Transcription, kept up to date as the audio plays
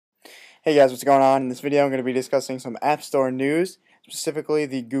Hey guys, what's going on? In this video I'm going to be discussing some App Store news, specifically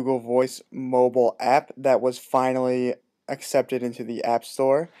the Google Voice mobile app that was finally accepted into the App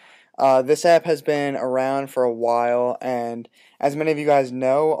Store. This app has been around for a while, and as many of you guys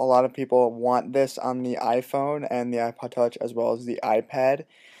know, a lot of people want this on the iPhone and the iPod Touch as well as the iPad.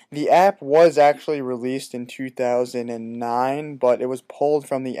 The app was actually released in 2009, but it was pulled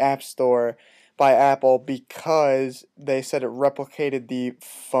from the App Store by Apple because they said it replicated the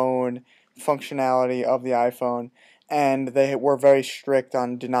phone functionality of the iPhone, and they were very strict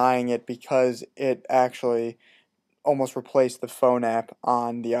on denying it because it actually almost replaced the phone app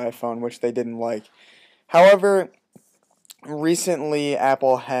on the iPhone, which they didn't like. However, recently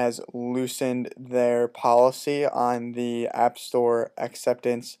Apple has loosened their policy on the App Store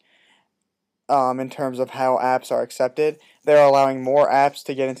acceptance in terms of how apps are accepted. They're allowing more apps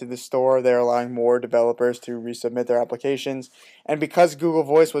to get into the store. They're allowing more developers to resubmit their applications. And because Google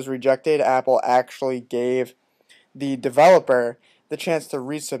Voice was rejected, Apple actually gave the developer the chance to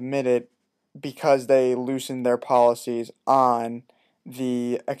resubmit it because they loosened their policies on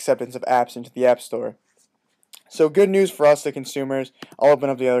the acceptance of apps into the App Store. So good news for us, the consumers. I'll open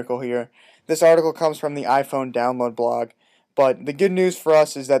up the article here. This article comes from the iPhone download blog. But the good news for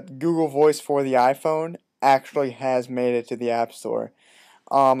us is that Google Voice for the iPhone actually has made it to the App Store.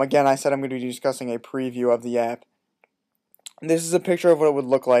 Again, I said I'm going to be discussing a preview of the app. This is a picture of what it would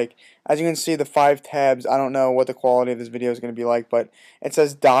look like. As you can see, the 5 tabs, I don't know what the quality of this video is going to be like, but it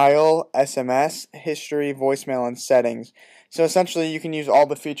says dial, SMS, history, voicemail, and settings. So essentially, you can use all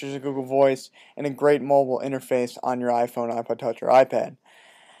the features of Google Voice in a great mobile interface on your iPhone, iPod Touch, or iPad.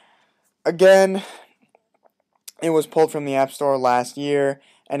 Again, it was pulled from the App Store last year,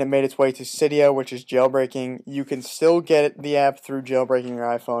 and it made its way to Cydia, which is jailbreaking. You can still get the app through jailbreaking your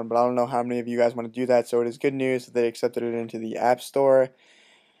iPhone, but I don't know how many of you guys want to do that, so it is good news that they accepted it into the App Store.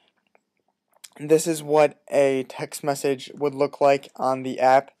 This is what a text message would look like on the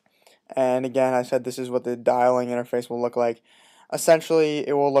app, and again, I said this is what the dialing interface will look like. Essentially,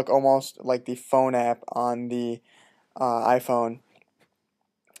 it will look almost like the phone app on the iPhone,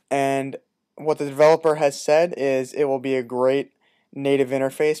 and what the developer has said is it will be a great native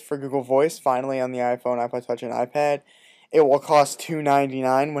interface for Google Voice finally on the iPhone, iPod Touch, and iPad. It will cost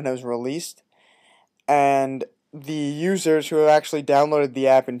 $2.99 when it was released, and the users who have actually downloaded the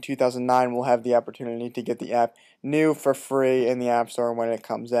app in 2009 will have the opportunity to get the app new for free in the App Store when it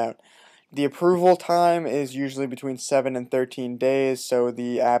comes out. The approval time is usually between 7 and 13 days, so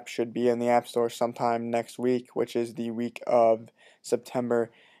the app should be in the App Store sometime next week, which is the week of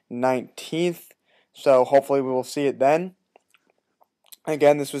September 19th. So hopefully we will see it then.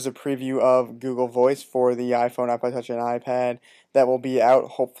 Again, this was a preview of Google Voice for the iPhone, iPod Touch, and iPad that will be out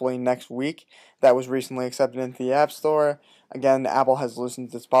hopefully next week. That was recently accepted into the App Store. Again, Apple has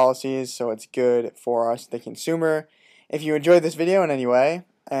loosened its policies, so it's good for us, the consumer. If you enjoyed this video in any way,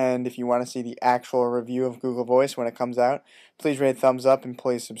 and if you want to see the actual review of Google Voice when it comes out, please rate thumbs up and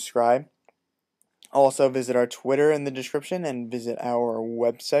please subscribe. Also, visit our Twitter in the description and visit our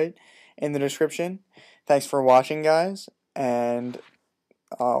website in the description. Thanks for watching, guys, and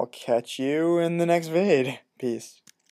I'll catch you in the next vid. Peace.